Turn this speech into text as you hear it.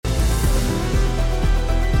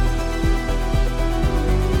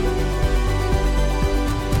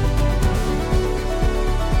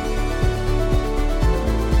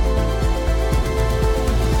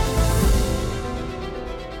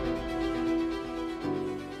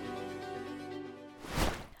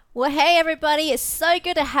Well, hey everybody, it's so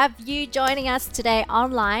good to have you joining us today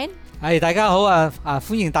online. 大家好啊！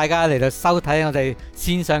歡迎大家嚟到收睇我哋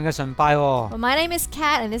線上嘅崇拜喎。Well, my name is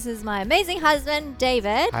Kat, and this is my amazing husband,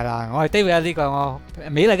 David. 係啦，我係 David 啊，呢個我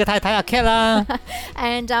美麗嘅太太阿 Kat 啦。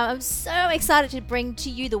And I'm so excited to bring to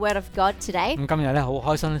you the Word of God today. 咁今日咧好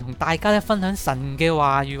開心同大家咧分享神嘅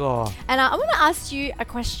話語喎。And I want to ask you a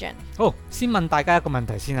question. 好，先問大家一個問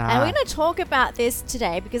題先啊。And we're going to talk about this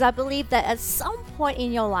today because I believe that at some point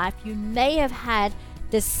in your life you may have had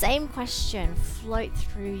the same question float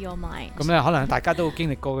through your mind. 咁咧可能大家都經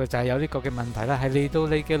歷過嘅就係有呢個嘅問題啦，係嚟到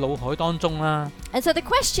你嘅腦海當中啦。And so the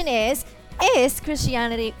question is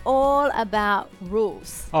Christianity all about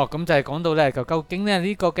rules? 咁就係講到咧，究竟咧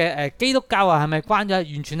呢個嘅基督教係咪完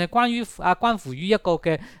全係關乎於一個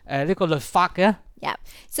嘅呢個律法嘅？Yeah.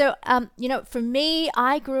 So, for me,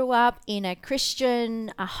 I grew up in a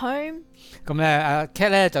Christian home. 咁咧，Kat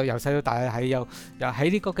咧就由細到大係又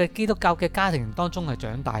喺呢個嘅基督教嘅家庭當中係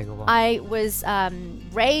長大嘅喎。I was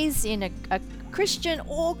raised in a Christian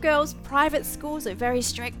all-girls private school, so very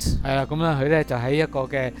strict. 係啦，咁咧佢咧就喺一個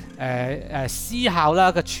嘅私校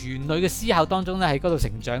啦，個全女嘅私校當中咧喺嗰度成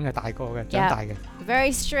長嘅，長大嘅。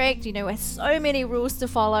Very strict, with so many rules to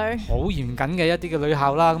follow. 好嚴謹嘅一啲嘅女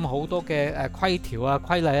校啦，咁好多嘅規條啊、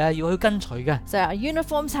規例啊要去跟隨嘅。So our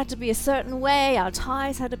uniforms had to be a certain way, our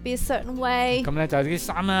ties had to be a certain way. 咁咧就啲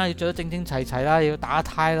衫啦，要着得整整齊齊啦，要打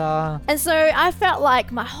呔啦。And so I felt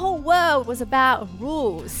like my whole world was about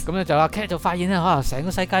rules. 咁咧就阿 Kat 就發現咧，可能成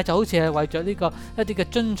個世界就好似係為咗呢個一啲嘅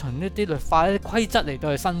遵循一啲律法、一啲規則嚟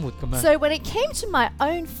到去生活咁樣。So when it came to my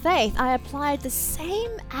own faith, I applied the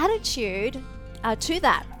same attitude to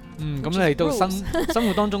that. 咁嚟到生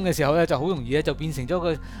活當中嘅時候咧，就好容易咧就變成咗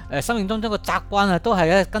個生命當中個習慣啊，都係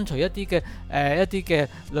咧跟隨一啲嘅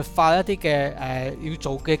律法、一啲嘅要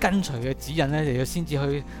做嘅跟隨嘅指引咧，嚟到先至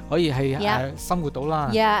去可以係生活到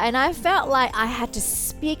啦。Yeah, and I felt like I had to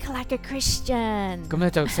speak like a Christian. 咁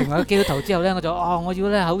咧就成為咗基督徒之後咧，我要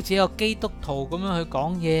咧好似一個基督徒咁樣去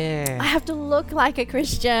講嘢。I have to look like a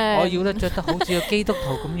Christian. 我要咧着得好似個基督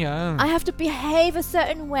徒咁樣。I have to behave a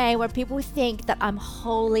certain way where people think that I'm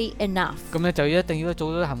holy enough. 咁咧就一定要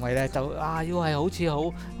做到行為咧，就要係好似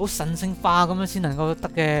好神聖化咁樣先能夠得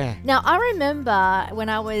嘅。Now I remember when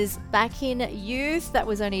I was back in youth, that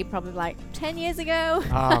was only probably like 10 years ago.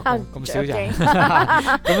 咁少人。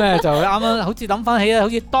咁咧就啱啱好似諗翻起咧，好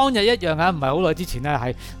似當日一樣啊，唔係好耐之前咧，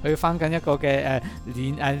係去翻緊一個嘅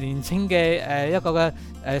年青嘅一個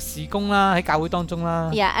嘅事工啦，喺教會當中啦。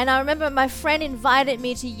Yeah, and I remember my friend invited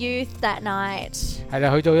me to youth that night. 係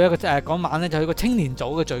啦，去到一個嗰晚咧，就去個青年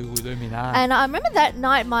組嘅聚會裏面啦。And I remember that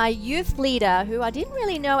night, my youth leader, who I didn't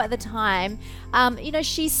really know at the time,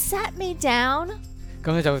 she sat me down.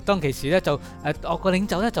 咁咧就當其時咧就我個領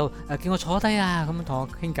袖咧就叫我坐低啊，咁樣同我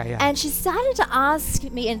傾偈啊。And she started to ask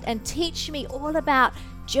me and teach me all about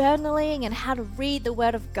journaling and how to read the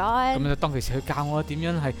Word of God. 咁就當其時佢教我點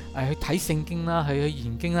樣係去睇聖經啦，去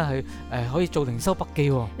研經啦，去可以做靈修筆記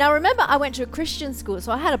喎。Now remember, I went to a Christian school,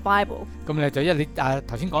 so I had a Bible. 咁你就你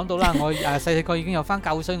頭先講到啦，我細個已經有返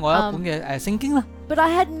教會，所以我有一本嘅聖經啦。But I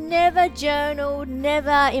had never journaled,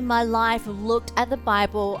 never in my life looked at the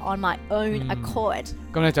Bible on my own accord.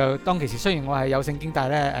 咁咧就當其時雖然我係有聖經，但係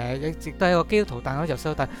咧一直都係一個基督徒，但係我由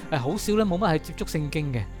細到大好少咧冇乜係接觸聖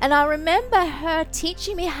經嘅。And I remember her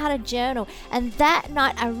teaching me how to journal, and that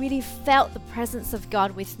night I really felt the presence of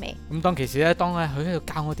God with me. 咁當其時咧，當佢喺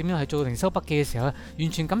度教我點樣去做靈修筆記嘅時候咧，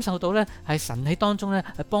完全感受到咧係神喺當中咧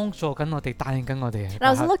係幫助緊我哋，帶領緊我哋。And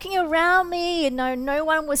I was looking around me, and no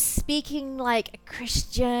one was speaking like a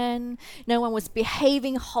Christian, no one was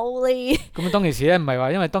behaving holy. 咁當其時咧唔係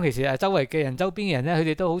話，因為當其時周圍嘅人、周邊嘅人咧，佢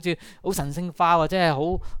哋都好似好神聖化或者係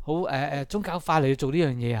好宗教化嚟做呢樣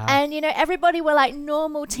嘢嚇。And everybody were like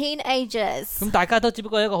normal teenagers. 咁大家都只不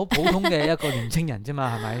過係一個好普通嘅一個年青人啫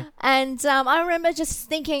嘛，係咪？ And I remember just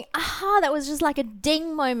thinking, that was just like a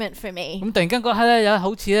ding moment for me. 咁突然間嗰刻咧，有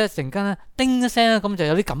好似咧突然間咧叮一聲咁就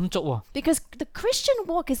有啲感觸喎。Because the Christian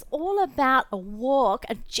walk is all about a walk,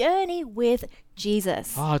 a journey with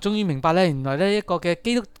Jesus. 終於明白咧，原來咧一個嘅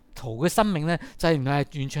基督徒嘅生命咧，就係原來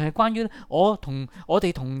係完全係關於我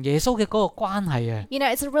哋同耶穌嘅嗰個關係啊。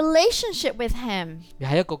It's a relationship with Him. 又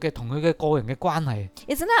係一個嘅同佢嘅個人嘅關係。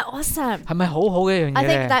Isn't that awesome? 係咪好好嘅一樣嘢？ I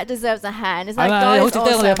think that deserves a hand. It's like 好 God 值 is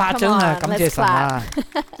得我哋 awesome. 拍 Come 掌啊！ on, 感謝 let's 神啊！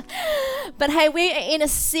 But hey, we're in a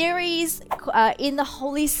series in the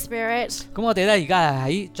Holy Spirit. 咁我哋咧而家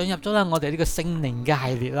係進入咗啦我哋呢個聖靈嘅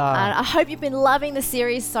系列啦。And I hope you've been loving the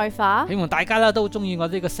series so far. 希望大家啦都好中意我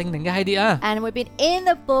哋呢個聖靈嘅系列啊。And we've been in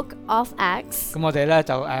the book of Acts. 咁我哋咧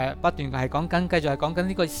就不斷係講緊，繼續係講緊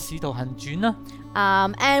呢個使徒行傳啦。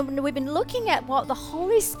And we've been looking at what the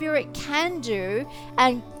Holy Spirit can do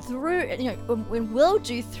and through, and will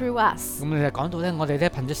do through us. 咁你就講到咧，我哋咧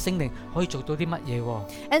憑着聖靈可以做到啲乜嘢喎？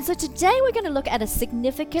 And so today we're going to look at a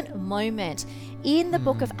significant moment in the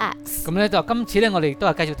book of Acts. 咁咧就今次咧，我哋都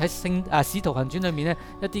係繼續睇使徒行傳裏面咧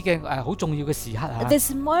一啲嘅好重要嘅時刻啊。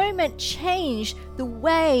This moment changed the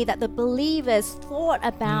way that the believers thought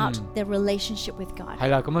about their relationship with God. 係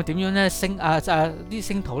啦，咁啊點樣咧啲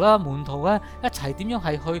聖徒啦、門徒啦一齊點樣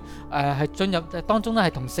係去係進入當中咧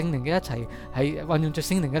係同聖靈嘅一齊係運用著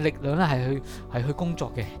聖靈嘅力量咧係去工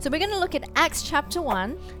作嘅。So we're going to look at Acts chapter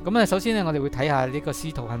 1. 咁啊首先咧我哋會睇下呢個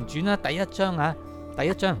使徒行傳啦第一章啊。第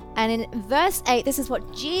一章 And in verse 8, this is what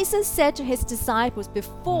Jesus said to his disciples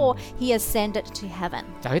before he ascended to heaven.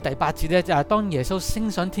 就喺第8節咧，就係當耶穌升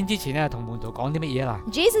上天之前咧，同門徒講啲乜嘢啦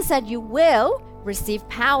Jesus said, "You will receive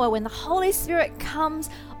power when the Holy Spirit comes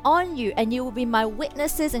on you, and you will be my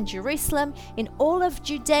witnesses in Jerusalem, in all of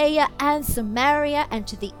Judea and Samaria, and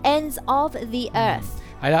to the ends of the earth."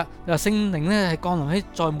 係啦，聖靈咧係降臨喺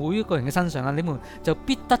在每一個人嘅身上啊！你們就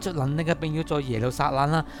必得着能力嘅，並要在耶路撒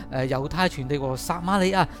冷啦、猶太全地和撒瑪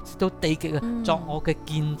利亞直到地極啊，作我嘅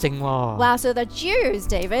見證喎。Wow, so the Jews,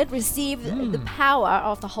 David, received the power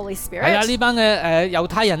of the Holy Spirit. 係啊，呢班嘅猶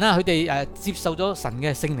太人啦，佢哋接受咗神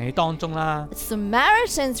嘅聖靈喺當中啦。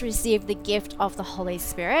Samaritans received the gift of the Holy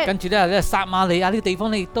Spirit. 跟住咧，撒瑪利亞呢個地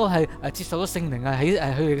方咧，亦都係接受咗聖靈啊，喺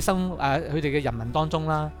佢哋嘅佢哋嘅人民當中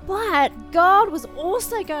啦。But God was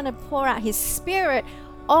also going to pour out his spirit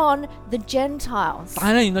on the Gentiles.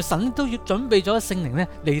 但係咧，原來神都要準備咗聖靈咧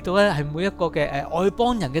嚟到咧係每一個嘅外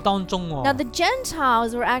邦人嘅當中。Now the Gentiles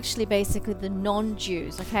were actually basically the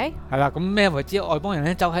non-Jews, okay? 係啦，咁咩為之外邦人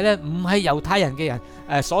咧？就係咧唔係猶太人嘅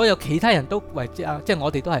人，所有其他人都為之即係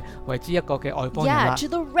我哋都係為之一個嘅外邦人啦。Yeah, to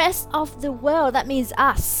the rest of the world, that means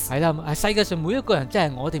us. 係啦，世界上每一個人，即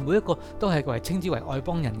係我哋每一個都係為稱之為外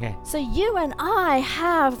邦人嘅。So you and I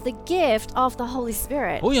have the gift of the Holy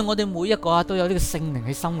Spirit. 好讓我哋每一個都有呢個聖靈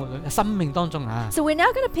喺生命當中啊。So we're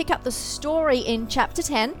now going to pick up the story in chapter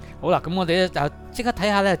 10. 好啦，咁我哋咧就即刻睇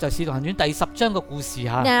下咧就使徒行傳第10章嘅故事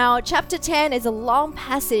嚇。Now chapter 10 is a long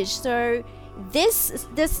passage, so this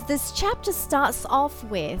chapter starts off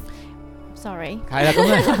with. Sorry. 係啦，咁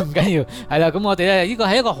咧唔緊要，係啦，咁我哋咧呢個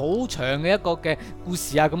係一個好長嘅一個嘅故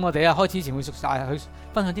事啊。咁我哋咧開始前會熟晒去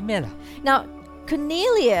分享啲咩啦。Now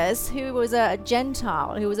Cornelius, who was a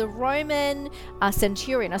Gentile, who was a Roman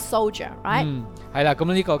centurion, a soldier, right? 係啦，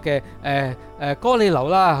咁呢個嘅哥尼流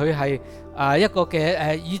啦，佢係一個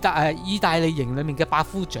嘅意大利營裏面嘅百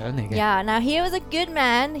夫長嚟嘅。Yeah, now he was a good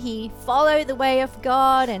man. He followed the way of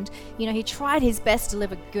God, and he tried his best to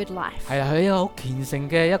live a good life. 係啊，佢係一個好虔誠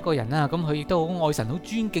嘅一個人啦。咁佢亦都好愛神，好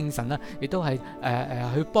尊敬神啦，亦都係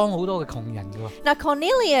去幫好多嘅窮人嘅。Now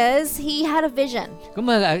Cornelius, he had a vision.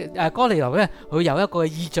 咁哥尼流咧，佢有一個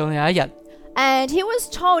意象，有一日。And he was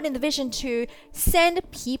told in the vision to send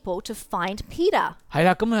people to find Peter. 係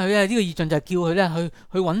啦，咁佢呢個意象就係叫佢咧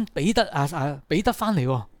去揾彼得翻嚟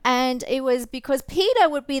喎。And it was because Peter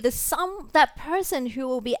would be that person who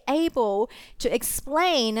will be able to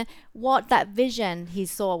explain what that vision he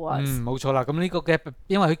saw was. 冇錯啦。咁呢個嘅，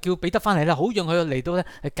因為佢叫彼得翻嚟咧，好讓佢嚟到咧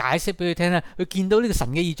解釋俾佢聽咧，佢見到呢個神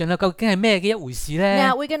嘅意象咧，究竟係咩嘅一回事咧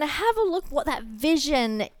 ？Now we're going to have a look what that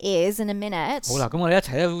vision is in a minute. 好啦，咁我哋一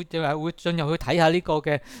齊咧會進入去睇下呢個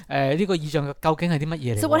嘅呢個意象究竟係啲乜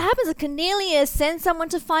嘢嚟。So what happens is Cornelius sends someone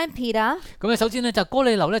to find Peter. 咁咧首先咧就哥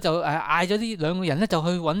尼流咧就嗌咗呢兩個人咧就去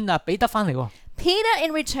揾彼得翻嚟喎。Peter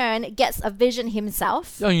in return gets a vision himself.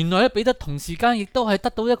 原來咧彼得同時間亦都係得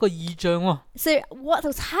到一個意象喎。So what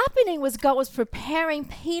was happening was God was preparing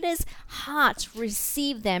Peter's heart to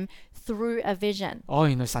receive them through a vision.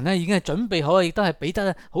 原來神咧已經係準備好，亦都係彼得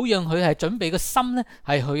咧，好讓佢係準備個心咧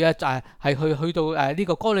係去到呢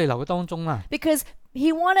個哥尼流嘅當中啦。Because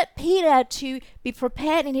he wanted Peter to be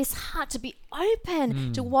prepared in his heart to be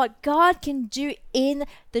open to what God can do in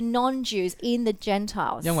the non-Jews, in the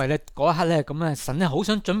Gentiles. 因為咧嗰一刻咧咁神咧好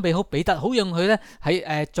想準備好彼得，好讓佢咧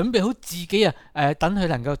係準備好自己等佢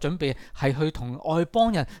能夠準備係去同外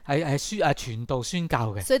邦人係傳道宣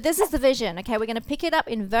教嘅。So this is the vision. Okay, we're going to pick it up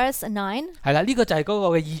in verse 9. 係啦，呢個就係嗰個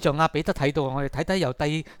嘅意象啊，彼得睇到，我哋睇由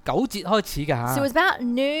第9節開始㗎嚇。So it was about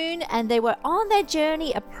noon, and they were on their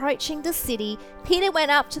journey approaching the city. Peter went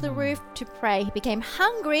up to the roof to pray. He became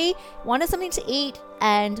hungry, wanted something to eat,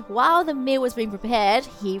 and while the meal was being prepared,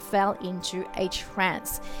 he fell into a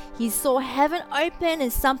trance. He saw heaven open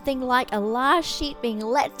and something like a large sheet being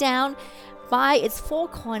let down by its four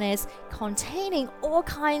corners, containing all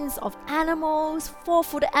kinds of animals,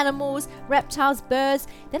 four-footed animals, reptiles, birds.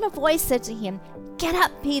 Then a voice said to him, "Get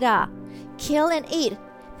up, Peter, kill and eat."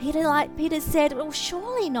 Peter said, "Well,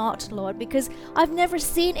 surely not, Lord, because I've never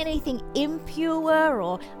seen anything impure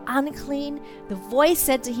or unclean." The voice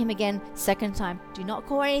said to him again, second time, "Do not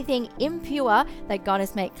call anything impure that God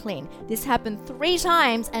has made clean." This happened 3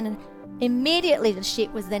 times, and immediately the ship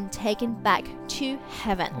was then taken back to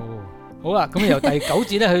heaven. 好啦，咁由第9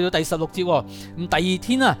節咧去到第16節喎。咁第二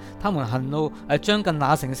天啊，他們行路將近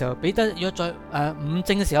那城嘅時候，彼得約在午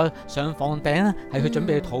正嘅時候上房頂咧，係佢準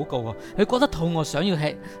備去禱告喎。佢覺得肚餓，想要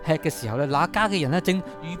吃嘅時候咧，那家嘅人咧正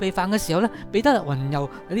預備飯嘅時候咧，彼得魂遊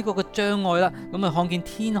呢個嘅障礙啦，咁啊看見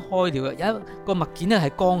天開了，有一個物件咧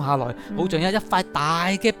係降下來，好像一塊大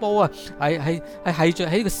嘅波啊，係著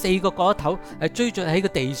喺呢個4個角頭，係追著喺個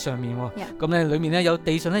地上面喎。咁咧裡面咧有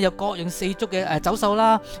地上咧有各樣四足嘅走獸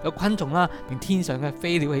啦，有昆蟲啦，並天上嘅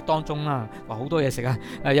飛鳥喺當中啦，話好多嘢食啊！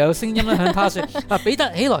又有聲音咧向他說：彼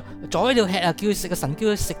得起來，宰了吃啊！叫佢食啊！神叫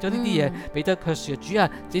佢食咗呢啲嘢，彼得卻說：主啊，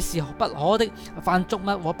這是不可的，凡俗物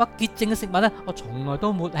和不潔淨嘅食物咧，我從來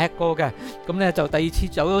都沒吃過嘅。咁咧就第二次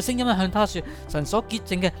就有聲音咧向他說：神所潔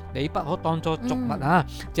淨嘅，你不可當作俗物啊！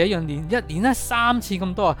這樣一年咧3次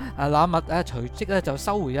咁多啊！那物隨即咧就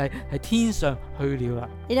收回係天上去了啦。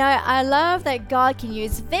You know, I love that God can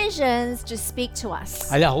use visions to speak to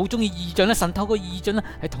us. 係啊，好中意異象咧，神透過異象咧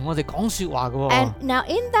係同我哋講説話嘅喎。And now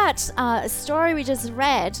in that story we just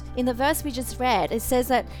read, in the verse we just read, it says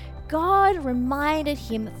that God reminded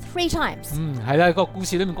him 3 times. 係啦，個故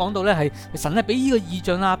事裏面講到咧係神咧俾呢個異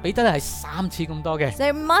象啦，彼得咧係3次咁多嘅。So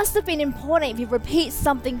it must have been important if you repeat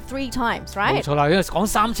something 3 times, right? 冇錯啦，因為講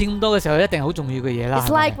3次咁多嘅時候，一定好重要嘅嘢啦。It's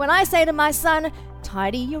like when I say to my son,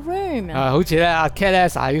 "Tidy your room." 好似咧阿 Cat 咧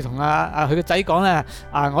成日要同佢個仔講咧，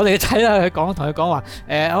我哋嘅仔咧同佢講話，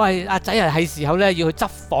喂阿仔係時候咧要去執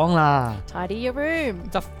房啦。Tidy your room.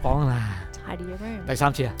 執房啦。Tidy your room. 第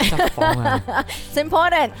3次啊，執房啊。It's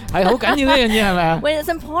important. 係好緊要一樣嘢係咪啊 When it's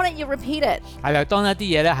important, you repeat it. 係啦，當一啲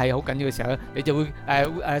嘢咧係好緊要嘅時候咧，你就會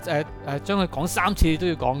將佢講3次都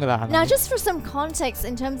要講㗎啦。Now, just for some context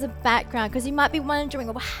in terms of background, because you might be wondering,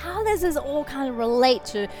 well, how does this all kind of relate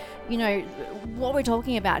to, you know, what we're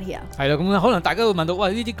talking about here? 係啦，咁可能大家會問到，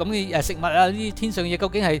喂呢啲咁嘅食物啊，呢啲天上嘅嘢，究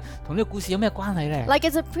竟係同呢個故事有咩關係咧？ Like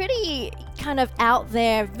it's a pretty kind of out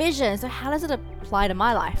there vision. So how does it apply to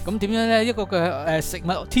my life? 咁點樣咧？一個嘅食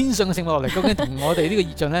物，天上嘅食物落嚟，究竟同我哋呢個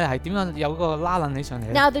異象咧係點樣有個拉楞起上嚟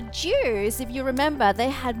咧 Now the Jews, if you remember, they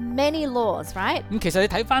had many laws, right? 咁其實你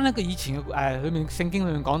睇翻呢個以前嘅裏面聖經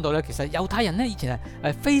裏面講到咧，其實猶太人咧以前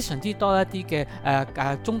係非常之多一啲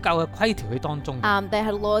嘅宗教嘅規條喺當中。They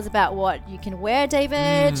had laws about what you can wear,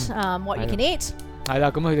 David, what you can eat. 係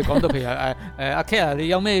啦，咁佢哋講到譬如阿 Kara 你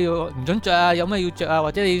有咩要唔準着啊，有咩要着啊，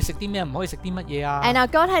或者你要食啲咩唔可以食啲乜嘢啊。And now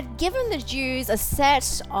God had given the Jews a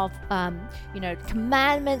set of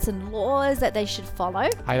commandments and laws that they should follow.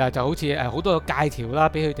 係啦，就好似好多嘅戒條啦，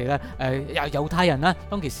俾佢哋咧猶太人啦，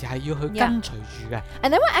當其時係要去跟隨住嘅。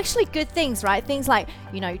And they were actually good things, right? Things like,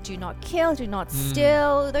 do not kill, do not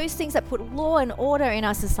steal, those things that put law and order in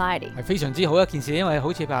our society. 係非常之好一件事，因為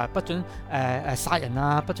好似話不准殺人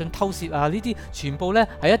啊，不准偷竊啊，呢啲全部咧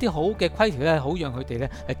係一啲好嘅規條咧，好讓佢哋咧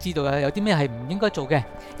知道有啲咩係唔應該做嘅。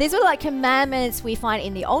These are like commandments we find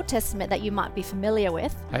in the Old Testament that you might be familiar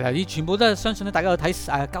with. 係啦，呢全部都係相信咧，大家有睇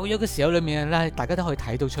舊約嘅時候裏面咧，大家都可以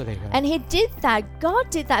睇到出嚟嘅。And He did that, God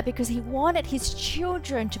did that because He wanted His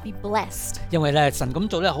children to be blessed. 因為咧神咁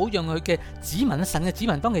做咧，好讓佢嘅子民，神嘅子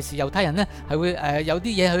民當其時猶太人咧係會有啲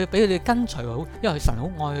嘢去俾佢哋跟隨，好，因為神好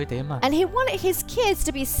愛佢哋啊嘛。And He wanted His kids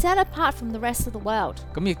to be set apart from the rest of the world.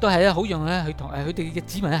 咁亦都係咧，好讓咧佢同佢哋嘅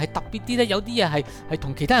子民係特別啲咧，有啲嘢係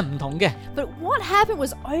同其他人唔同嘅。But what happened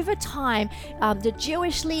was over time, the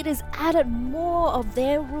Jewish leaders added more of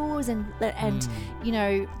their rules and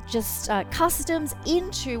just customs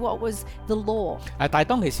into what was the law. 但係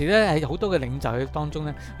當其時咧，係好多嘅領袖喺當中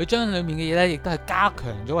咧，佢將裡面嘅嘢咧，亦都係加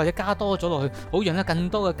強咗或者加多咗落去，好讓咧更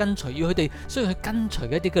多嘅跟隨，要佢哋需要去跟隨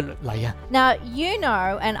嘅一啲嘅律例啊。Now you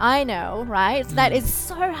know and I know, right? That it's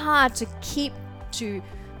so hard to keep to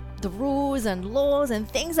the rules and laws and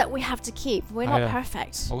things that we have to keep. We're not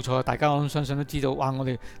perfect. 冇錯，大家我相信都知道，哇！我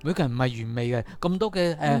哋每個人唔係完美嘅，咁多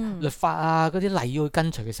嘅律法啊，嗰啲例要去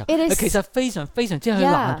跟隨嘅時候，其實非常非常之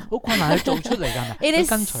難，好困難去做出嚟㗎，係咪？ It is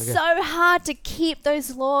so hard to keep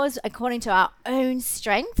those laws according to our own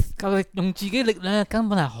strength. 用自己力量根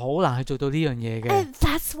本係好難去做到呢樣嘢嘅。And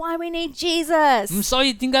that's why we need Jesus. 咁所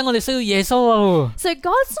以點解我哋需要耶穌啊 So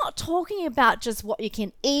God's not talking about just what you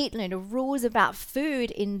can eat, the rules about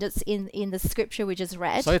food in the scripture we just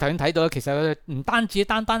read. 所以頭先睇到其實唔單止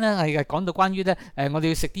單咧係講到關於咧我哋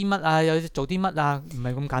要食啲乜啊，有做啲乜啊，唔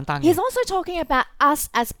係咁簡單嘅。He's also talking about us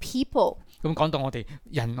as people. 咁講到我哋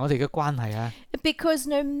嘅關係啊。Because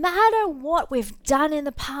no matter what we've done in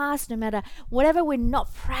the past, no matter whatever we're not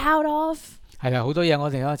proud of, 係啦，好多嘢我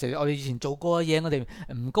哋以前做過嘅嘢，我哋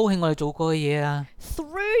唔高興我哋做過嘅嘢啊。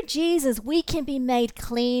through Jesus we can be made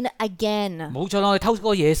clean again. 冇錯啦，我哋透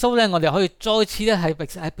過耶穌咧，我哋可以再次咧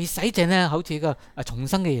係被洗淨咧，好似個重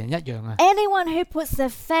生嘅人一樣啊。Anyone who puts their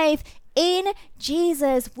faith in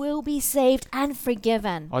Jesus will be saved and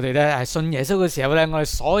forgiven. 我哋咧係信耶穌嘅時候咧，我哋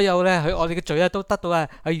所有咧我哋嘅罪咧都得到係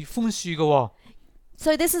寬恕嘅。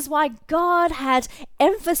So this is why God had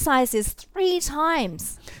emphasized this 3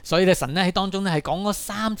 times. 所以咧神咧喺當中咧係講咗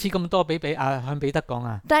3次咁多向彼得講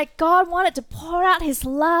啊。That God wanted to pour out His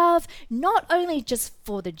love not only just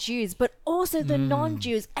for the Jews, but also the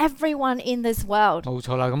non-Jews, everyone in this world. 冇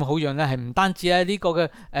錯啦，咁好讓咧係唔單止咧呢個嘅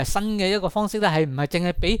新嘅一個方式咧係唔係淨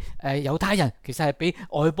係俾猶太人，其實係俾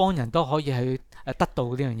外邦人都可以去得到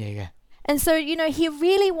呢樣嘢嘅。And so He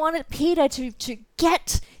really wanted Peter to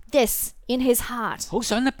get this in his heart. 好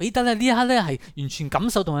想咧彼得咧呢一刻咧係完全感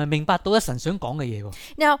受同埋明白到咧神想講嘅嘢。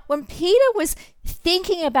Now, when Peter was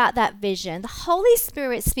thinking about that vision, the Holy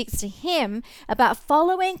Spirit speaks to him about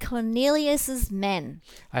following Cornelius's men.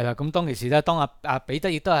 係啦，咁當其時咧，當彼得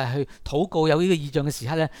亦都係去禱告有呢個異象嘅時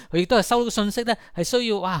刻咧，佢亦都係收到信息咧，係需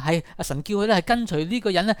要係神叫佢咧係跟隨呢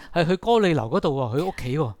個人咧係去哥尼流嗰度佢屋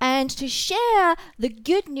企。And to share the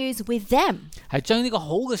good news with them. 係將呢個好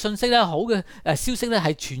嘅信息咧、好嘅消息咧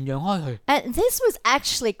係傳揚開去。And this was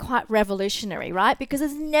actually quite revolutionary, right? Because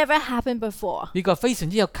it's never happened before. 呢個非常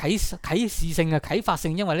之有啟示性嘅啟發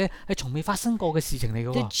性，因為咧係從未發生過嘅事情嚟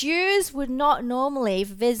嘅。The Jews would not normally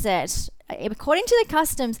visit, according to the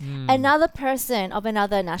customs, another person of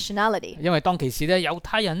another nationality. 因為當其時咧，猶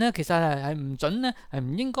太人咧其實係唔準咧，係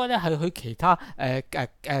唔應該咧係去其他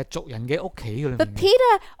族人嘅屋企嘅。But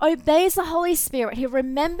Peter obeys the Holy Spirit. He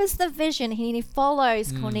remembers the vision and he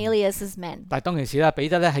follows Cornelius's men. 但係當其時咧，彼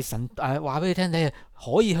得咧係神話俾你聽，你係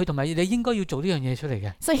可以去，同埋你應該要做呢樣嘢出嚟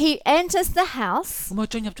嘅。So he enters the house. 咁佢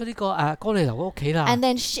進入咗呢個哥尼流嘅屋企啦。And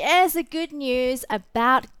then shares the good news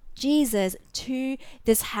about Jesus to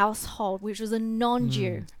this household, which was a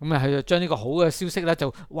non-Jew. 咁佢就將呢個好嘅消息咧，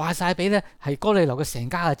就話晒俾咧係哥尼流嘅成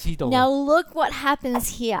家知道。Now look what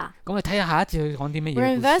happens here. 咁你睇下下一節佢講啲乜嘢？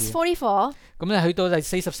 We're in verse 44. 咁咧去到第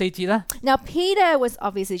44節啦。Now Peter was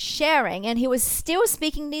obviously sharing, and he was still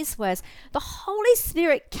speaking these words. The Holy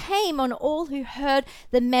Spirit came on all who heard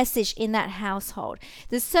the message in that household.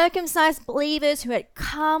 The circumcised believers who had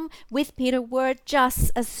come with Peter were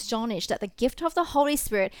just astonished that the gift of the Holy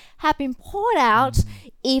Spirit had been poured out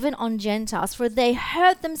even on Gentiles, for they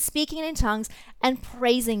heard them speaking in tongues and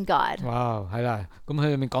praising God. 哇，係啦，咁佢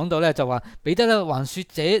裏面講到咧就話彼得咧還說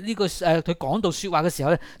這呢個佢講到説話嘅時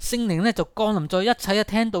候咧，聖靈咧就降臨在一切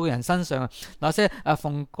聽到嘅人身上啊。那些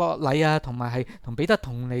奉割禮啊，同埋係同彼得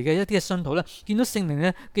同嚟嘅一啲嘅信徒咧，見到聖靈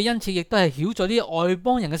咧嘅恩賜亦都係曉在啲外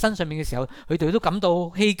邦人嘅身上面嘅時候，佢哋都感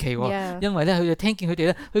到稀奇喎。因為咧佢哋聽見佢哋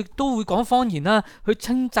咧，佢都會講方言啦，去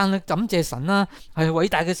稱讚感謝神啦，係偉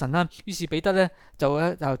大嘅神啦。於是彼得咧就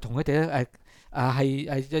同佢哋咧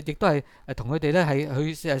亦都係同佢哋咧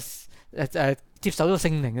係去接受咗聖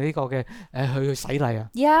靈嘅呢個嘅去洗禮啊。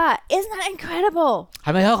Yeah, isn't that incredible?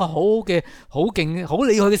 係咪有一個好嘅、好勁、好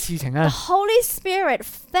厲害嘅事情啊 The Holy Spirit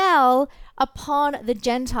fell upon the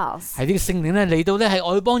Gentiles. 係呢個聖靈咧嚟到咧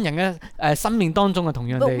係外邦人嘅生命當中啊，同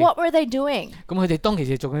樣地。But what were they doing? 咁佢哋當其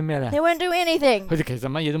時做緊咩咧？ They weren't doing anything. 佢哋其實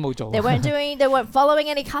乜嘢都冇做。They weren't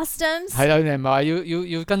following any customs. 係啦，你唔係話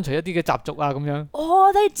要跟隨一啲嘅習俗啊咁樣。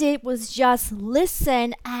All they did was just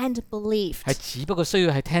listen and believe. 係只不過需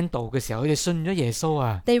要係聽道嘅時候，佢哋信咗耶穌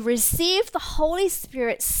啊。They received the Holy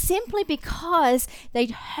Spirit simply because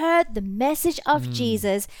they'd heard the message of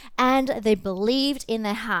Jesus and they believed in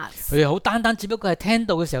their hearts. 佢哋好單單只不過係聽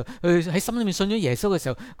到嘅時候，佢喺心裏面信咗耶穌嘅時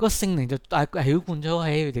候，嗰個聖靈就曉灌咗喺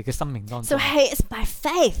佢哋嘅生命當中。So hey, it's by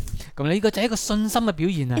faith. 咁呢個就係一個信心嘅表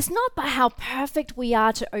現啊。It's not by how perfect we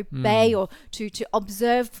are to obey or to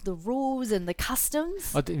observe the rules and the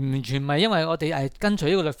customs. 我哋完全唔係因為我哋跟隨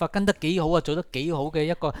呢個律法跟得幾好啊，做得幾好嘅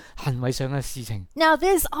一個行為上嘅事情。Now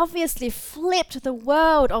this obviously flipped the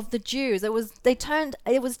world of the Jews. It was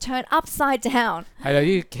turned upside down. 係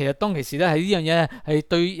啦，其實當其時咧係呢樣嘢係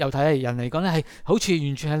對猶太人嚟講咧係好似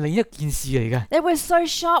完全係另一件事嚟嘅。They were so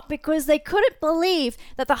shocked because they couldn't believe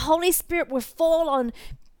that the Holy Spirit would fall on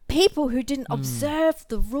people who didn't observe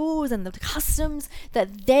the rules and the customs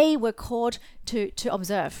that they were called to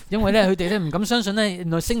observe. 因為咧佢哋咧唔敢相信咧，原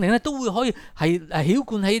來聖靈咧都會可以係曉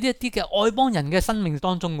灌喺呢一啲嘅外邦人嘅生命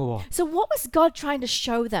當中嘅喎。So what was God trying to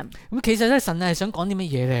show them? 咁其實咧神係想講啲乜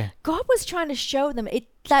嘢咧？ God was trying to show them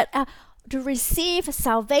that to receive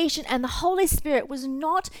salvation and the Holy Spirit was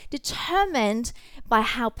not determined by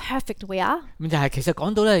how perfect we are. 咁就係其實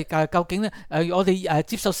講到咧，究竟咧我哋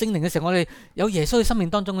接受聖靈嘅時候，我哋有耶穌喺生命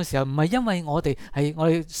當中嘅時候，唔係因為我哋係我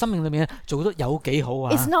哋生命裏面做得有幾好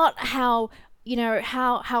啊。It's not how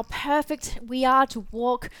perfect we are to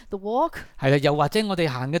walk the walk. 係啦，又或者我哋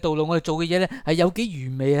行嘅道路，我哋做嘅嘢咧係有幾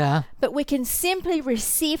完美啊。But we can simply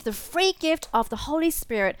receive the free gift of the Holy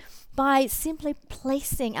Spirit by simply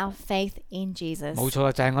placing our faith in Jesus. 冇錯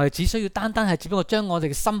啦，就係我哋只需要單係只不過將我哋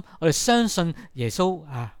嘅心，我哋相信耶穌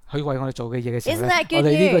啊，佢為我哋做嘅嘢嘅時候咧，我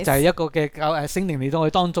哋呢個就係一個嘅聖靈嚟到我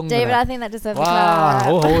哋當中嘅。David, I think that deserves a clap. 哇，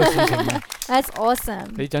好好嘅事情。That's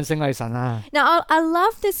awesome. 俾掌聲我哋神啊。Now, I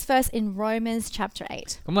love this verse in Romans chapter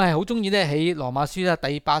 8. 咁係好中意咧喺羅馬書啦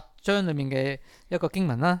第8章裏面嘅一個經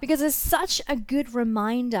文啦。Because it's such a good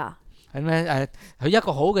reminder. 係咩？佢一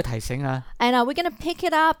個好嘅提醒啊。And we're going to pick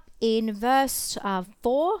it up in verse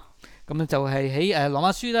 4. 咁就係喺羅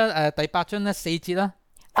馬書啦第8章咧4節啦。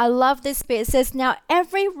I love this bit. It says, Now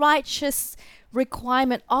every righteous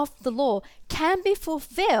requirement of the law can be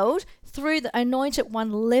fulfilled through the Anointed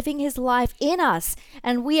One living his life in us.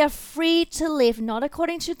 And we are free to live not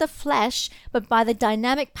according to the flesh, but by the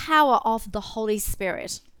dynamic power of the Holy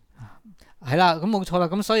Spirit. 係啦，咁冇錯啦，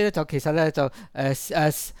咁所以咧就其實咧就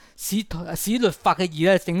使律法嘅義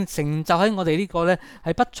咧成就喺我哋呢個咧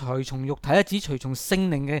係不隨從肉體咧，只隨從聖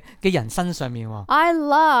靈嘅人身上面喎。I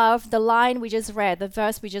love the line we just read, the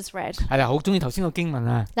verse we just read. 係啦，好中意頭先個經文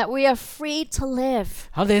啊。That we are free to live.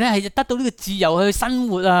 我哋咧係得到呢個自由去生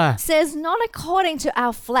活啊。Says not according to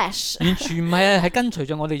our flesh. 完全唔係啊，係跟隨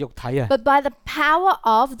著我哋肉體啊。But by the power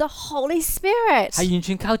of the Holy Spirit. 係完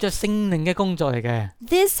全靠著聖靈嘅工作嚟嘅。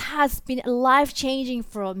This has been life-changing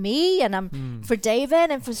for me and for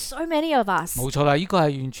David and for so many of us. 冇錯啦，呢個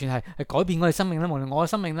係完全係改變我哋生命啦，無論我嘅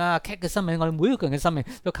生命啦、Kat 嘅生命，我哋每一個人嘅生命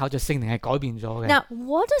都靠著聖靈係改變咗嘅。Now,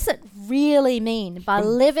 what does it really mean by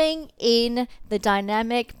living in the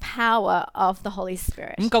dynamic power of the Holy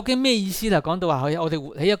Spirit? 咁究竟咩意思啦？講到話我哋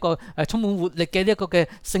活喺一個充滿活力嘅呢一個嘅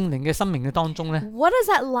聖靈嘅生命嘅當中咧。What does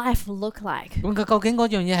that life look like? 咁究竟嗰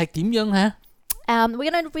樣嘢係點樣咧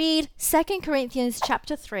？We're going to read 2 Corinthians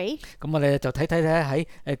chapter 3. 咁我哋就睇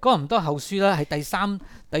喺哥林多後書啦，係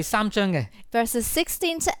第三章嘅 verses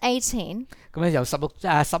 16 to 18. 咁咧由16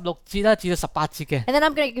節啦至到18節嘅。And then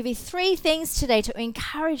I'm going to give you 3 things today to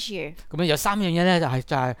encourage you. 咁咧有3樣嘢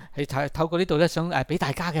咧係透過呢度咧想俾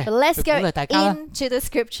大家嘅。Let's go 鼓勵大家啦。into the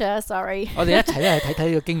scripture. Sorry. 我哋一齊咧睇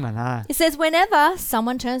呢個經文啊。It says, whenever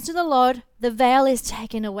someone turns to the Lord, the veil is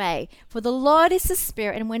taken away. For the Lord is the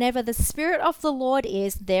Spirit, and whenever the Spirit of the Lord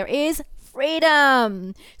is, there is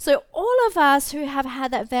freedom. So all of us who have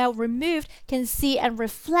had that veil removed can see and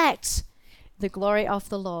reflect the glory of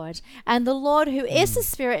the Lord. And the Lord, who is the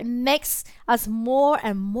Spirit, makes us more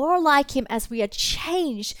and more like Him as we are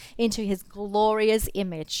changed into His glorious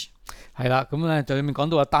image. 係啦，咁咧就裏面講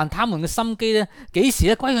到話，但他們嘅心機咧幾時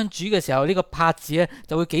咧歸向主嘅時候，呢個帕子咧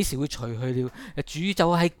就會幾時會除去了。主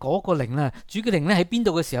就係嗰個靈啦，主嘅靈咧喺邊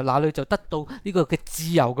度嘅時候，那裏就得到呢個嘅自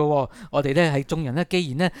由嘅。我哋咧係眾人咧，既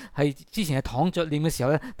然咧係之前係躺着念嘅時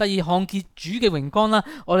候咧，得以看見主嘅榮光啦，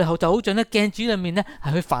我哋就好像咧鏡子裏面咧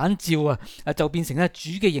係去反照啊，就變成咧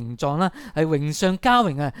主嘅形狀啦，係榮上加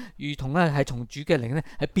榮啊，如同咧係從主嘅靈咧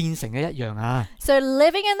係變成嘅一樣啊。So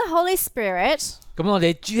living in the Holy Spirit. 咁我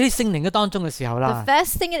哋住喺聖靈嘅當中嘅時候啦 ，the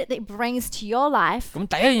first thing it brings to your life， 咁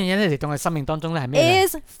第一樣嘢咧嚟到我生命當中咧係咩咧？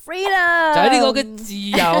 is freedom， 就係呢個嘅自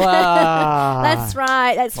由啊！That's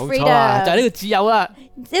right, that's 冇錯啊， freedom。就係呢個自由啦。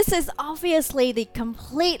This is obviously the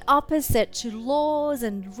complete opposite to laws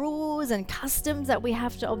and rules and customs that we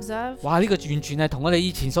have to observe。哇！呢個完全係同我哋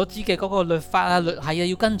以前所知嘅嗰個律法啊、律係啊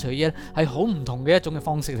要跟隨嘢係好唔同嘅一種嘅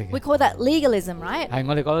方式嚟嘅。We call that legalism, right？ 係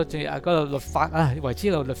我哋嗰個律法啊，為之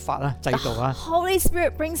一個律法啊制度啊。Holy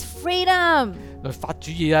Spirit brings freedom。律法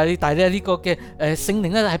主義啊，但係咧呢個嘅聖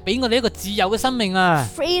靈咧係俾我哋一個自由嘅生命啊。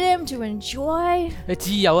Freedom to enjoy。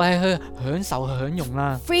自由係去享受去享用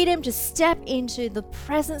啦。Freedom to step into the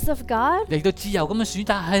presence of God。嚟到自由咁嘅選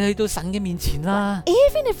擇係去到神嘅面前啦。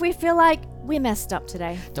Even if we feel like we messed up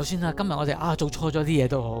today。就算啊，今日我哋做錯咗啲嘢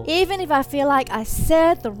都好。Even if I feel like I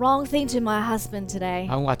said the wrong thing to my husband today。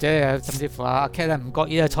或者甚至乎阿 Kat 唔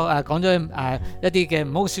覺意講咗一啲嘅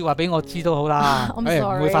唔好説話俾我知都好啦，唔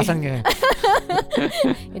會發生嘅。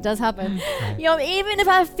It does happen. Even if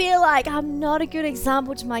I feel like I'm not a good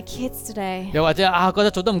example to my kids today. 又或者覺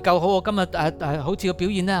得做得唔夠好，我今日好似個表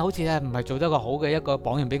現咧，好似唔係做得個好嘅一個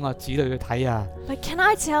榜樣俾我子女去睇啊。But can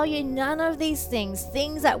I tell you, none of these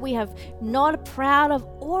things that we have not proud of,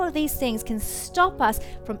 all of these things can stop us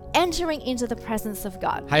from entering into the presence of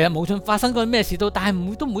God. 係啊，無論發生過咩事但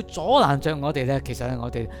係都唔會阻攔着我哋咧。其實我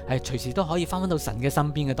哋係隨時都可以返到神嘅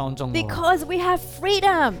身邊嘅當中。Because we have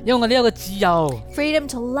freedom. 因為我哋有個自由。Freedom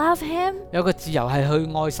to love Him. 有個自由係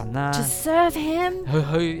去愛神啦。To serve Him.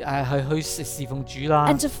 去侍奉主啦。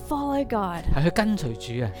And to follow God. 係去跟隨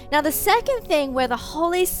主啊。Now the second thing where the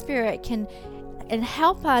Holy Spirit can and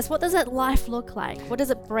help us, what does that life look like? What does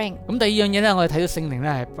it bring? 咁第二樣嘢咧，我哋睇到聖靈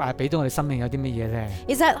咧係俾到我哋生命有啲乜嘢咧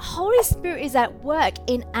Is that Holy Spirit is at work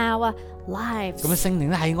in our lives. 咁聖靈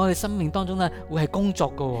咧喺我哋生命當中咧會係工作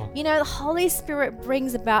噶。You know, the Holy Spirit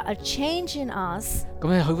brings about a change in us. 咁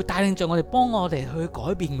咧佢會帶領着我哋，幫我哋去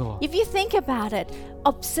改變噶。If you think about it,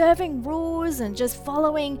 observing rules and just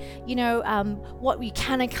following, what we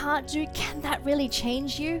can and can't do, can that really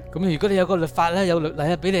change you? 咁如果你有個律法咧，有律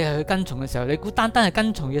例俾你去跟從嘅時候，你估單係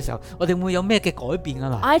跟從嘅時候，我哋會有咩嘅改變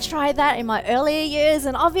啊？嗱 I tried that in my earlier years,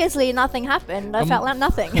 and obviously nothing happened. I felt like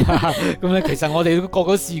nothing. 咁咧，其實我哋個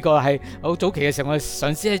個試過係好早期嘅時候，我哋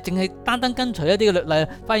嘗試係淨係單跟隨一啲嘅律例，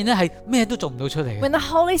發現咧係咩都做唔到出嚟。When the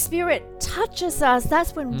Holy Spirit touches us,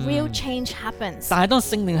 that's when real change happens. 但係當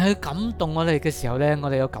聖靈去感動我哋嘅時候咧，我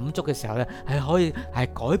哋有感觸嘅時候咧，係可以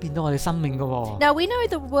係改變到我哋生命噶。Now we know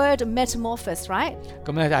the word metamorphosis, right?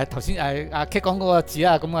 咁咧就係頭先阿 Kate 講嗰個字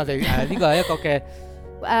啊，咁我哋呢個係一個嘅。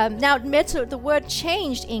Now, the word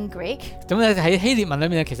changed in Greek. 咁咧喺希臘文裏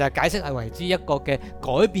面其實解釋係為之一個嘅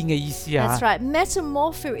改變嘅意思啊。That's right.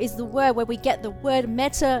 Metamorpho is the word where we get the word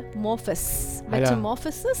metamorphosis.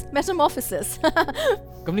 Metamorphosis.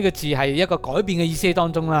 咁呢個字係一個改變嘅意思喺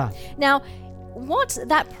當中啦。Now, what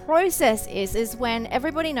that process is when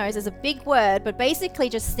everybody knows it's a big word, but basically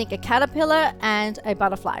just think a caterpillar and a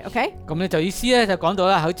butterfly, okay? 咁咧就意思咧就講到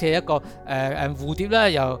啦，好似係一個蝴蝶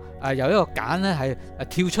咧，由一個繭咧係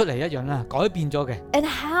跳出嚟一樣啦，改變咗嘅。And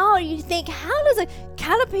how does a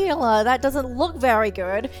caterpillar that doesn't look very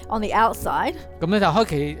good on the outside? 咁咧就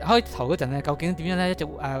開頭嗰陣咧，究竟點樣咧？一隻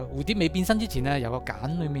蝴蝶未變身之前咧，由個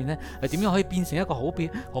繭裏面咧係點樣可以變成一個好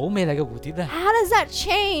美麗嘅蝴蝶咧 ？How does that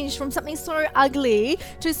change from something so ugly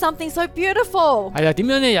to something so beautiful? 係啊，點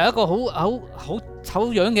樣咧由一個好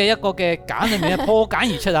醜樣嘅一個嘅繭裏面破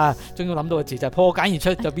繭而出啊！終於諗到個字就係破繭而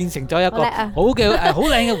出，就變成咗一個好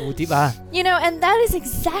靚嘅蝴蝶啊 and that is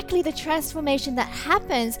exactly the transformation that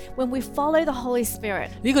happens when we follow the Holy Spirit.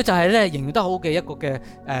 呢個就係咧形容得好嘅一個嘅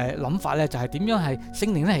諗法咧，就係點樣係聖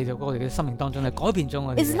靈咧喺我哋嘅生命當中咧改變咗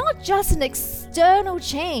我哋。It's not just an external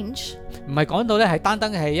change. 唔係講到咧係單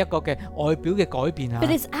係一個嘅外表嘅改變啊。But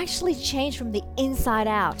it's actually changed from the inside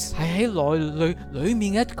out. 係喺裏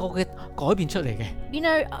面嘅一個嘅改變出嚟嘅。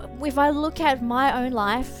If I look at my own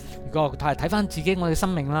life, 如果睇翻自己我哋生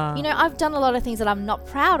命啦，I've done a lot of things that I'm not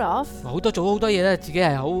proud of. 做好多嘢咧，自己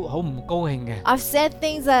係好唔高興嘅。I've said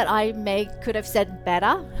things that I could have said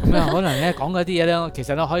better. 咁可能咧講嗰啲嘢咧，其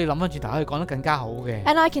實咧可以諗翻轉頭，可以講得更加好嘅。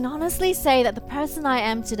And I can honestly say that the person I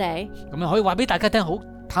am today. 咁可以話俾大家聽，好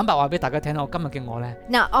坦白話俾大家聽，我今日嘅我咧。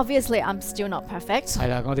Now, obviously, I'm still not perfect. 係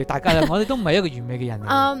啦，我哋都唔係一個完美嘅人。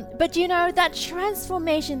But that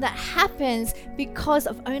transformation that happens because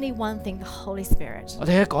of only one thing, the Holy Spirit. 我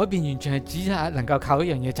哋嘅改變完全係只係能夠靠一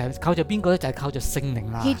樣嘢，就係靠著邊個咧？就係靠著聖靈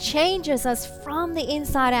啦。He changes us from the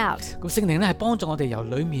inside out. 咁聖靈咧係幫助我哋由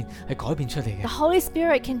裏面係改變出嚟嘅。The Holy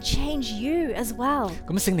Spirit can change you as well.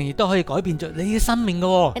 咁聖靈亦都可以改變著你嘅生命嘅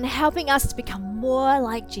喎。And helping us to become more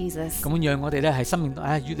like Jesus. 咁讓我哋咧係生命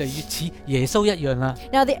越嚟越似耶穌一樣啦。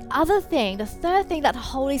Now the third thing that the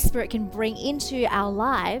Holy Spirit can bring into our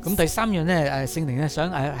lives. 咁第三樣咧聖靈咧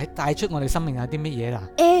想係帶出我哋生命有啲乜嘢啦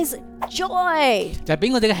 ？Is joy. 就係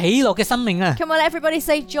俾我哋嘅喜樂嘅生命啊 ！Come on, everybody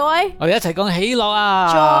say joy. 我哋一齊講喜樂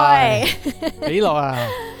啊 ！Joy. 喜樂啊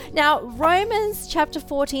Now Romans chapter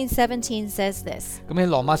 14:17 says this. 咁喺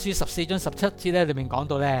羅馬書14章17節咧裏面講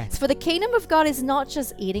到咧 For the kingdom of God is not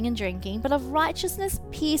just eating and drinking, but of righteousness,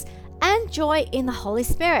 peace, and joy in the Holy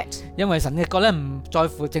Spirit. 因為神嘅國咧唔在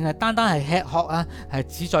乎淨係單係吃喝啊，係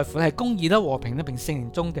只在乎係公義啦、和平啦，並聖靈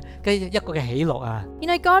中嘅一個嘅喜樂啊。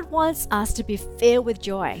God wants us to be filled with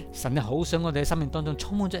joy. 神咧好想我哋喺生命當中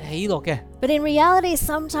充滿咗喜樂嘅。But in reality,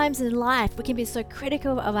 sometimes in life we can be so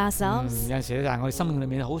critical of ourselves. 有陣時咧，但係我哋生命裏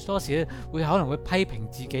面好多時咧可能會批評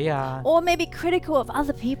自己啊， Or maybe critical of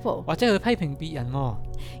other people. 或者去批評別人喎。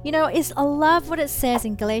You know, I love what it says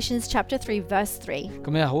in Galatians chapter 3, verse 3.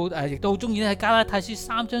 咁亦都好中意咧喺加拉太書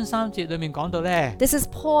3章3節裏面講到咧。This is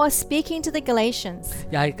Paul speaking to the Galatians.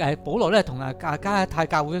 又係保羅咧同加拉太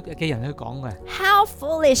教會嘅人去講嘅。How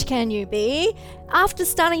foolish can you be? After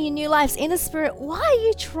starting your new lives in the Spirit, why are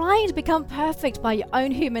you trying to become perfect by your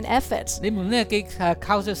own human effort? 你們咧既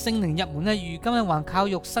靠着聖靈入門咧，如今還靠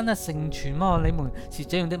肉身成全麼？你們是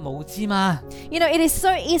這樣的無知嗎？ You know, it is so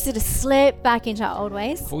easy to slip back into our old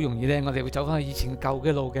ways. 好容易咧，我哋會走翻去以前舊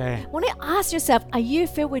嘅路嘅。I want to ask yourself, are you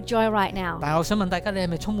filled with joy right now? 但係我想問大家，你係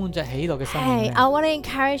咪充滿着喜樂嘅生命 Hey, 咧？ I want to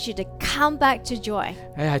encourage you to come back to joy.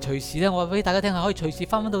 係隨時咧，我話俾大家聽，係可以隨時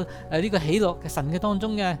翻到呢個喜樂嘅神嘅當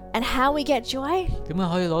中嘅。And how we get joy? 點樣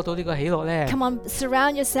可以攞到呢個喜樂咧？ Come on,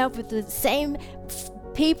 surround yourself with the same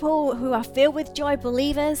people who are filled with joy,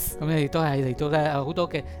 believers. 咁亦都係嚟到咧好多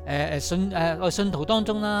嘅信徒當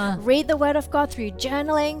中啦。Read the Word of God through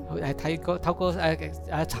journaling. 透過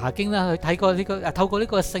查經啦，去睇過透過呢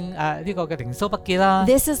個呢個嘅靈修筆記啦。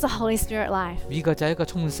This is the Holy Spirit life. 呢個就係一個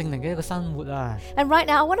充滿聖靈嘅一個生活啊！ And right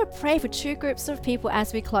now, I want to pray for 2 groups of people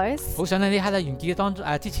as we close. 好想呢刻咧完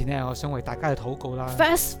結之前呢，我想為大家去禱告啦。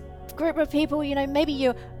First group of people, you know, maybe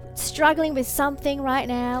you're struggling with something right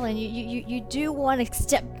now and you do want to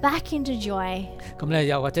step back into joy. 咁咧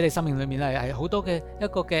又或者你生命裏面咧係好多嘅一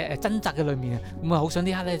個嘅掙扎嘅裏面啊，咁啊好想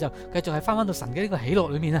呢刻咧就繼續係翻到神嘅呢個喜樂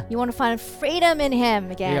裏面啊。You want to find freedom in Him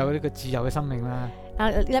你 again. 有呢個自由嘅生命啦。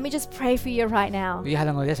Let me just pray for you right now. 呢刻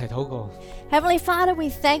咧我哋一齊禱告。Heavenly Father, we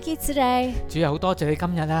thank you today 主啊，好多謝你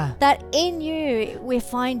今日啊！ that in you we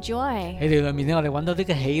find joy. 喺你裏面咧，我哋揾到呢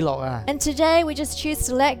個喜樂啊！ And today we just choose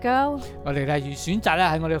to let go. 我哋例如選擇咧，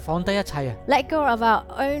係我哋放低一切啊！ Let go of our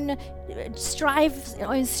own strive,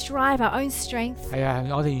 our own strength. 係啊，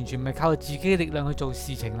我哋完全唔係靠自己嘅力量去做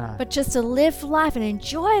事情啦。 But just to live life and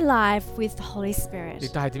enjoy life with the Holy 亦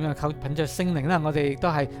Spirit. 都係點樣靠憑着聖靈啦，我哋亦都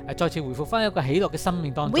係再次回復翻一個喜樂嘅生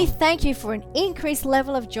命當中。 We thank you for an increased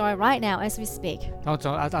level of joy right now as we speak. 我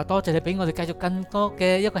仲多謝你俾我哋繼續更多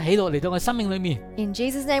嘅一個喜樂嚟到我生命裏面。 In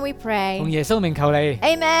Jesus' name we 用 pray. 耶穌名求你。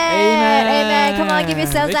 Amen. Amen. Amen. Come on, give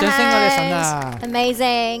yourselves 你 a 掌聲我哋神啊 hand.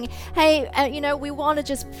 Amazing. Hey, you know, we want to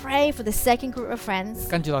just pray for the second group of friends.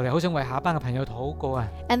 跟住落嚟，好想為下班嘅朋友禱告啊！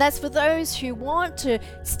 And that's for those who want to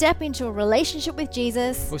step into a relationship with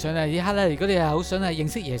Jesus. 好想呢刻咧，如果你係好想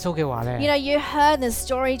認識耶穌嘅話 You 咧， know, you heard the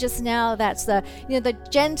story just now that's the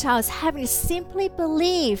Gentiles having simply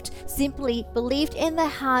believed in their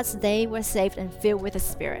hearts they were saved and filled with the 頭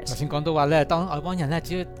Spirit. 先講到話咧，當外邦人咧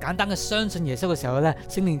只要簡單嘅相信耶穌嘅時候咧，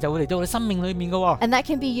聖靈就會嚟到我哋生命裏面嘅喎。 And that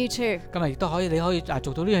can be you too. 今日亦都可以，你可以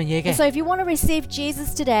做到呢樣嘢 And 嘅。 so if you want to receive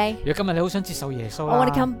Jesus today, 如果今日你好想接受耶穌 I want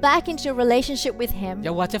to 啦， come back into a relationship with Him.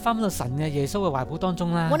 又或者翻到神嘅耶穌嘅懷抱當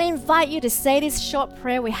中 I 啦， want to invite you to say this short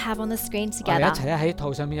prayer we have on the screen 我哋一 together. 齊咧喺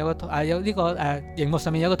圖上面有呢個熒幕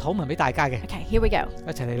上面有個禱文俾大家嘅， Okay, here we go.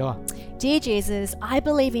 一齊嚟咯。 Dear Jesus, I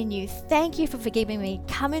believe in you. Thank you for forgiving me.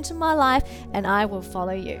 Come into my life and I will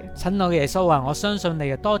follow you. 親愛嘅耶穌啊，我相信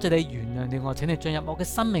你啊，多謝你原諒了我，請你進入我嘅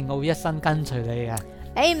生命，我會一生跟隨你啊。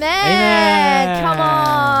 Amen. Amen. Come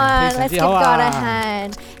on. 非常 Let's 之 give 好啊。 God a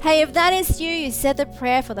hand. Hey, if that is you, you said the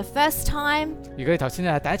prayer for the first time, 如果你頭先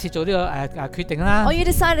第一次做呢個決定啦 or，you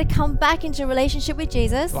decided to come back into a relationship with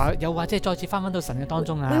Jesus, 又或者再次翻到神嘅當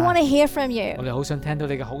中 we want 啊， to hear from you. 我哋好想聽到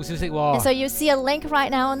你嘅好消息 And so 喎。 you'll see a link right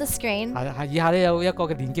now on the screen. 以下呢有一個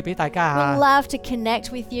嘅連結俾大家 We'd 啊。 love to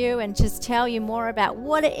connect with you and just tell you more about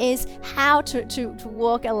what it is, how to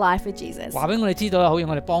walk a life with Jesus. 話俾我哋知道啦，好讓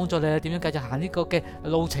我哋幫助你點樣繼續行呢個嘅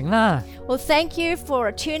路程啦。 Well, thank you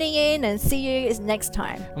for tuning in and see you next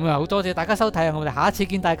time. 咁啊，好多謝大家收睇啊，我哋下一次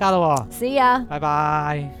見大家咯喎， See ya. 拜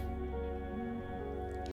拜。